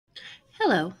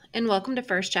Hello, and welcome to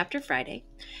First Chapter Friday.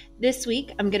 This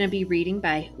week, I'm going to be reading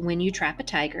by When You Trap a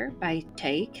Tiger by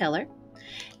Keller.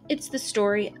 It's the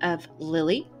story of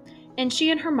Lily, and she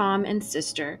and her mom and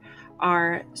sister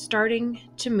are starting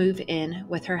to move in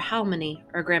with her halmoni,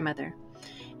 or grandmother.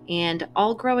 And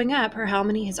all growing up, her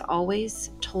halmoni has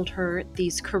always told her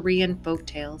these Korean folk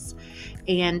tales,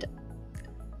 and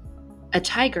a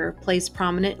tiger plays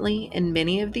prominently in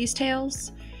many of these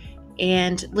tales.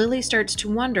 And Lily starts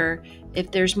to wonder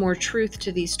if there's more truth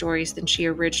to these stories than she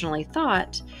originally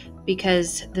thought,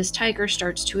 because this tiger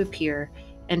starts to appear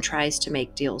and tries to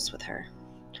make deals with her.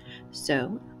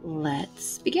 So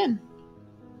let's begin.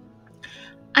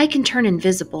 I can turn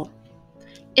invisible.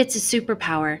 It's a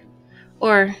superpower,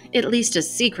 or at least a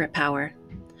secret power.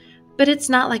 But it's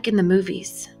not like in the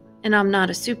movies, and I'm not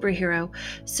a superhero,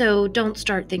 so don't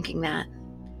start thinking that.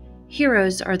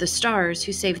 Heroes are the stars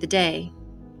who save the day.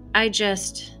 I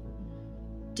just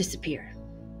disappear.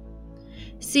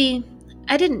 See,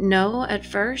 I didn't know at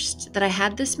first that I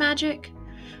had this magic.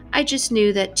 I just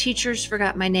knew that teachers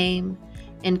forgot my name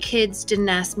and kids didn't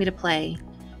ask me to play.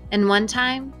 And one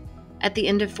time, at the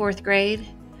end of fourth grade,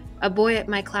 a boy at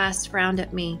my class frowned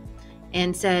at me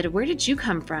and said, "Where did you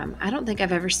come from? I don't think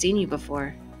I've ever seen you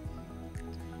before."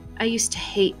 I used to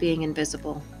hate being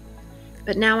invisible,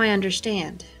 but now I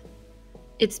understand.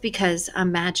 It's because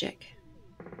I'm magic.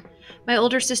 My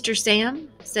older sister Sam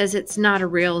says it's not a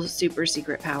real super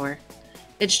secret power.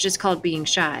 It's just called being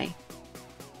shy.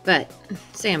 But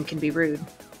Sam can be rude.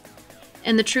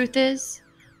 And the truth is,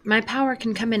 my power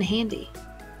can come in handy.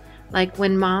 Like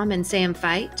when Mom and Sam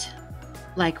fight,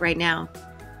 like right now.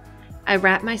 I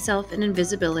wrap myself in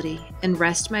invisibility and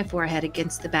rest my forehead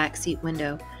against the backseat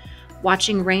window,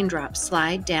 watching raindrops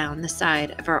slide down the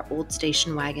side of our old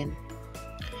station wagon.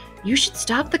 "You should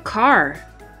stop the car,"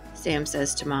 Sam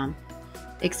says to Mom.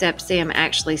 Except Sam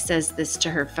actually says this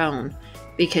to her phone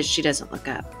because she doesn't look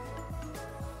up.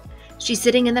 She's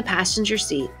sitting in the passenger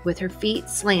seat with her feet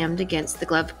slammed against the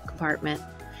glove compartment,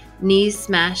 knees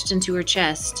smashed into her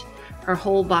chest, her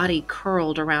whole body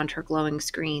curled around her glowing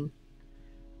screen.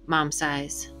 Mom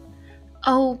sighs.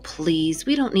 "Oh, please,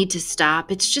 we don't need to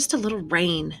stop. It's just a little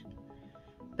rain."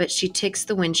 But she ticks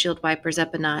the windshield wipers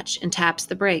up a notch and taps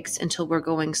the brakes until we're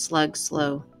going slug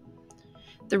slow.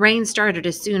 The rain started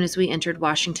as soon as we entered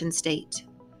Washington State,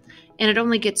 and it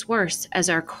only gets worse as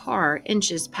our car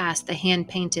inches past the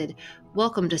hand-painted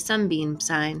 "Welcome to Sunbeam"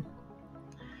 sign.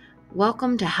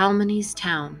 Welcome to Halmoni's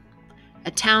Town,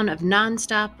 a town of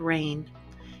nonstop rain.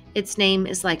 Its name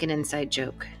is like an inside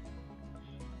joke.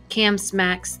 Sam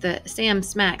smacks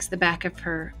the back of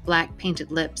her black painted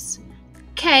lips.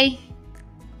 "K."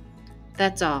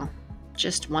 That's all,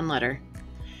 just one letter.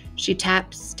 She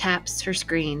taps her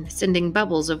screen, sending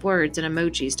bubbles of words and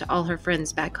emojis to all her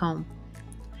friends back home.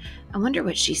 I wonder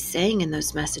what she's saying in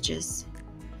those messages.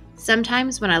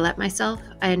 Sometimes when I let myself,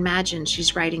 I imagine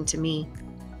she's writing to me.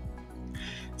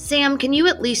 "Sam, can you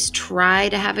at least try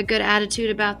to have a good attitude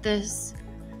about this?"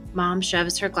 Mom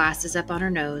shoves her glasses up on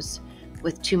her nose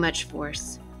with too much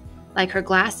force, like her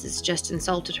glasses just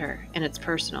insulted her and it's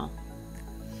personal.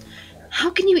 "How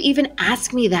can you even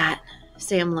ask me that?"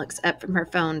 Sam looks up from her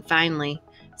phone finally,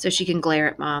 so she can glare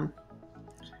at Mom.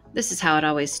 This is how it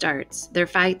always starts. Their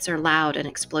fights are loud and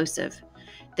explosive.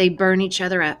 They burn each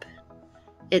other up.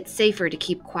 It's safer to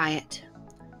keep quiet.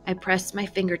 I press my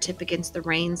fingertip against the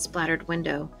rain-splattered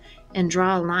window and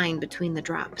draw a line between the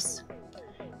drops,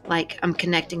 like I'm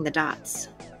connecting the dots.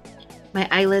 My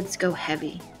eyelids go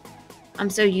heavy.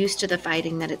 I'm so used to the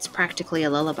fighting that it's practically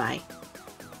a lullaby.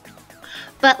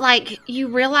 "But, you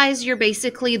realize you're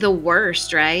basically the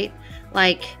worst, right?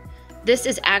 This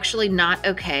is actually not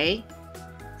okay."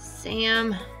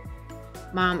 "Sam."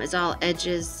 Mom is all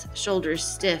edges, shoulders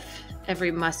stiff,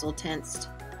 every muscle tensed.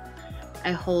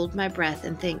 I hold my breath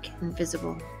and think,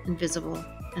 invisible, invisible,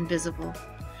 invisible.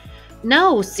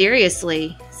 "No,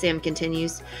 seriously," Sam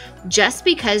continues. "Just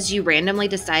because you randomly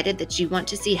decided that you want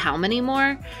to see how many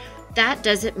more, that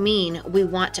doesn't mean we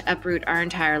want to uproot our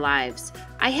entire lives.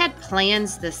 I had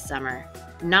plans this summer.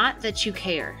 Not that you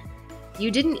care. You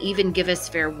didn't even give us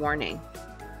fair warning."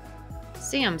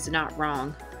 Sam's not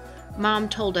wrong. Mom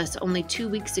told us only 2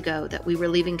 weeks ago that we were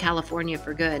leaving California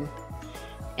for good.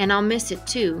 And I'll miss it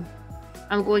too.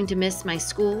 I'm going to miss my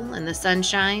school and the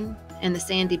sunshine and the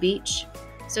sandy beach,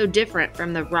 so different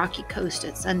from the rocky coast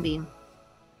at Sunbeam.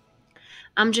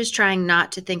 I'm just trying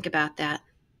not to think about that.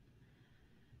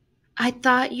 "I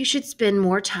thought you should spend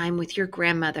more time with your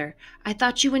grandmother. I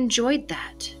thought you enjoyed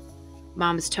that."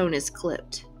 Mom's tone is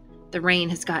clipped. The rain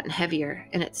has gotten heavier,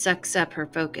 and it sucks up her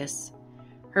focus.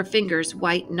 Her fingers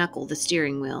white-knuckle the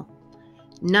steering wheel.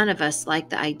 None of us like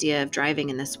the idea of driving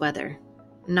in this weather.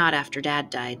 Not after Dad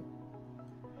died.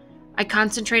 I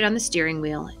concentrate on the steering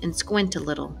wheel and squint a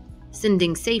little,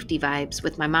 sending safety vibes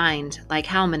with my mind like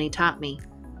Halmony taught me.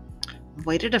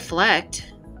 "Way to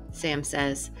deflect," Sam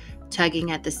says,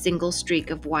 tugging at the single streak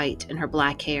of white in her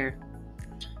black hair.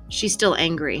 She's still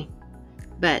angry,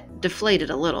 but deflated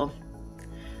a little.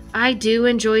 "I do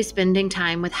enjoy spending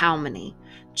time with Halmony,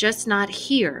 just not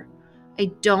here.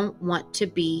 I don't want to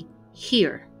be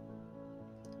here."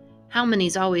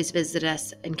 Halmony's always visited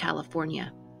us in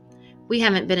California. We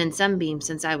haven't been in Sunbeam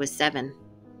since I was 7.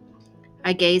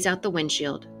 I gaze out the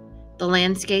windshield. The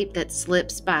landscape that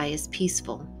slips by is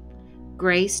peaceful.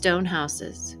 Gray stone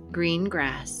houses, green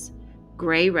grass,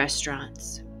 gray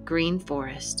restaurants, green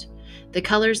forest. The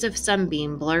colors of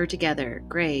Sunbeam blur together,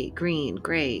 gray,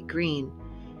 green,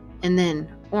 and then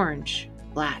orange,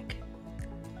 black.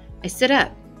 I sit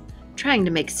up, trying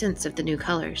to make sense of the new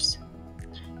colors.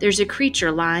 There's a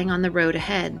creature lying on the road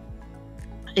ahead.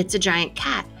 It's a giant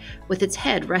cat with its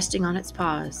head resting on its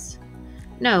paws.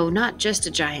 No, not just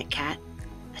a giant cat,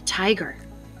 a tiger.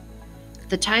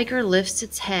 The tiger lifts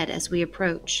its head as we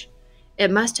approach.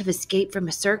 It must have escaped from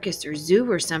a circus or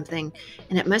zoo or something,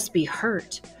 and it must be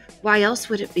hurt. Why else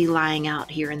would it be lying out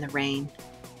here in the rain?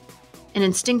 An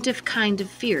instinctive kind of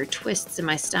fear twists in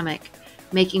my stomach,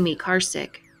 making me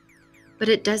carsick. But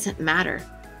it doesn't matter.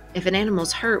 If an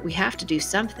animal's hurt, we have to do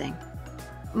something.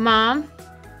 "Mom,"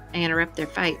 I interrupt their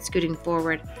fight, scooting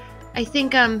forward. "I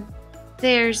think,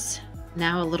 there's..."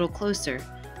 Now a little closer.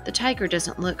 The tiger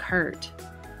doesn't look hurt.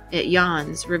 It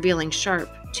yawns, revealing sharp,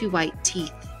 2 white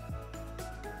teeth.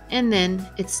 And then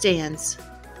it stands,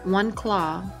 1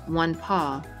 claw, 1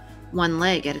 paw, 1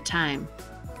 leg at a time.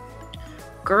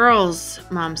 "Girls,"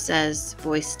 Mom says,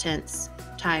 voice tense,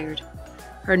 tired.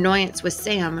 Her annoyance with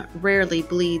Sam rarely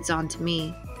bleeds onto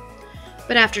me.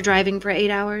 But after driving for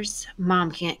 8 hours,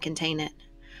 Mom can't contain it.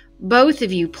 "Both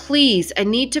of you, please, I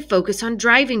need to focus on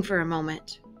driving for a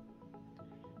moment."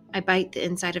 I bite the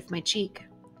inside of my cheek.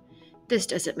 This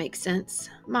doesn't make sense.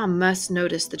 Mom must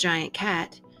notice the giant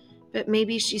cat, but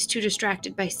maybe she's too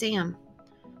distracted by Sam.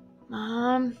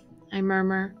 "Mom," I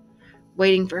murmur,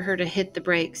 waiting for her to hit the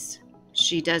brakes.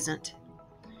 She doesn't.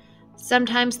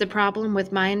 Sometimes the problem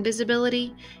with my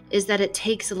invisibility is that it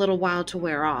takes a little while to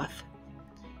wear off.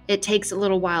 It takes a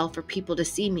little while for people to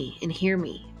see me and hear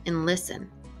me and listen.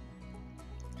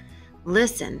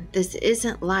 Listen, this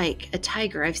isn't like a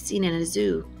tiger I've seen in a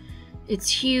zoo. It's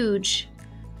huge,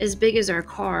 as big as our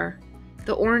car.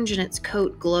 The orange in its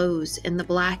coat glows, and the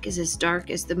black is as dark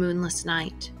as the moonless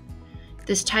night.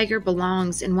 This tiger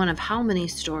belongs in one of how many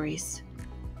stories?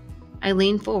 I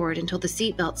lean forward until the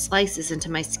seatbelt slices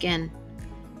into my skin.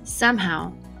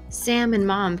 Somehow, Sam and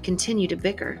Mom continue to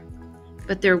bicker,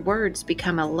 but their words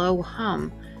become a low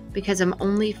hum because I'm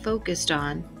only focused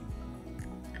on.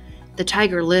 The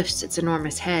tiger lifts its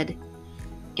enormous head,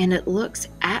 and it looks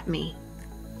at me.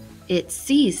 It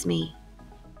sees me.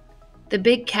 The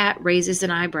big cat raises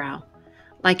an eyebrow,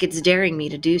 like it's daring me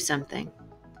to do something.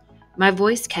 My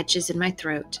voice catches in my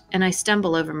throat, and I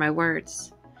stumble over my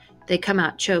words. They come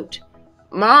out choked.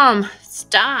 "Mom,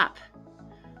 stop!"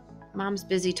 Mom's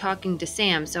busy talking to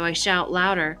Sam, so I shout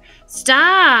louder,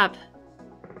 "Stop!"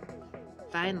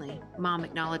 Finally, Mom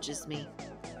acknowledges me,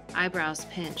 eyebrows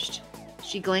pinched.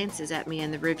 She glances at me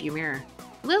in the rearview mirror.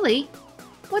 "Lily,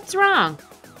 what's wrong?"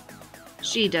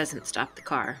 She doesn't stop the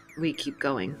car. We keep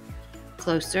going.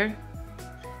 Closer,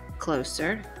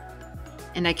 closer,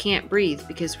 and I can't breathe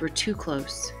because we're too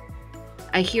close.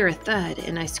 I hear a thud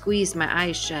and I squeeze my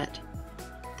eyes shut.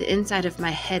 The inside of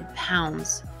my head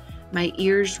pounds. My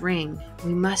ears ring.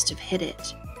 We must have hit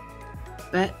it.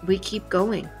 But we keep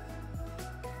going.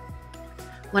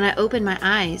 When I open my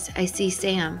eyes, I see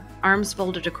Sam, arms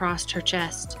folded across her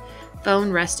chest,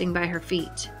 phone resting by her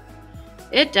feet.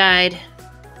 "It died,"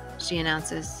 she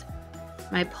announces.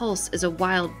 My pulse is a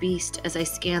wild beast as I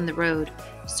scan the road,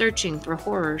 searching for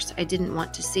horrors I didn't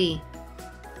want to see.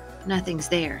 Nothing's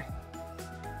there.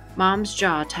 Mom's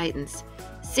jaw tightens.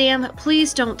 "Sam,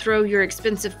 please don't throw your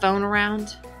expensive phone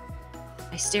around."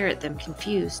 I stare at them,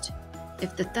 confused.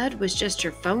 If the thud was just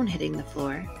her phone hitting the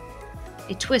floor.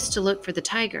 I twist to look for the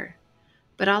tiger,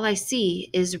 but all I see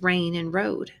is rain and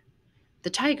road. The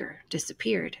tiger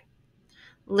disappeared.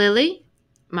 "Lily,"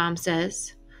 Mom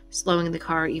says, slowing the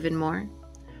car even more.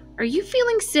 "Are you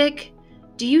feeling sick?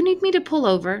 Do you need me to pull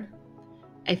over?"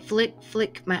 I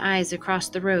flick my eyes across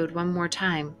the road one more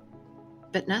time,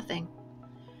 but nothing.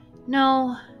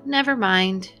 "No, never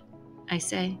mind," I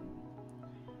say.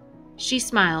 She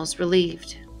smiles,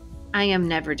 relieved. I am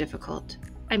never difficult.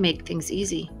 I make things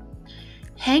easy.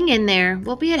 "Hang in there.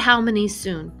 We'll be at Halmony's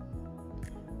soon."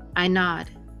 I nod,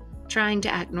 trying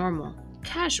to act normal,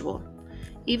 casual,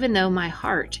 even though my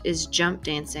heart is jump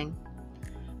dancing.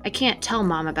 I can't tell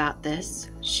Mom about this.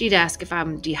 She'd ask if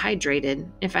I'm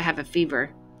dehydrated, if I have a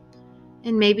fever.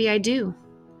 And maybe I do.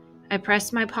 I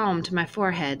press my palm to my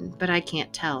forehead, but I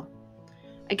can't tell.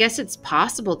 I guess it's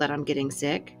possible that I'm getting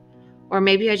sick. Or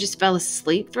maybe I just fell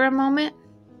asleep for a moment.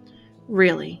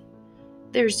 Really,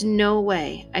 there's no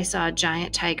way I saw a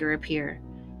giant tiger appear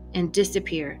and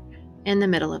disappear in the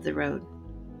middle of the road.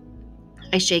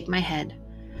 I shake my head.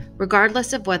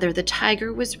 Regardless of whether the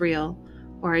tiger was real,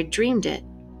 or I dreamed it,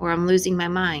 or I'm losing my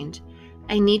mind,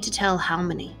 I need to tell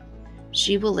Harmony.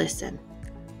 She will listen.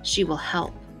 She will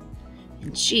help.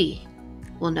 And she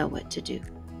will know what to do.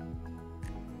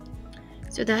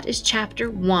 So that is chapter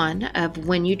 1 of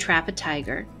When You Trap a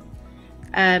Tiger.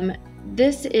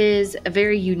 This is a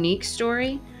very unique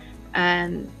story.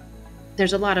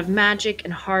 There's a lot of magic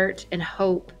and heart and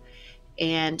hope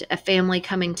and a family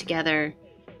coming together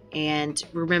and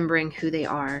remembering who they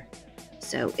are.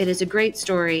 So it is a great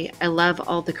story. I love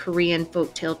all the Korean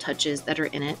folktale touches that are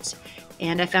in it,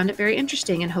 and I found it very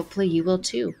interesting, and hopefully you will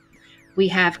too. We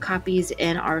have copies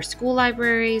in our school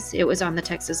libraries. It was on the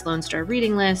Texas Lone Star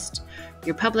reading list.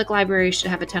 Your public library should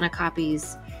have a ton of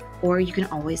copies, or you can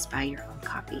always buy your own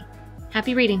copy.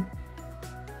 Happy reading!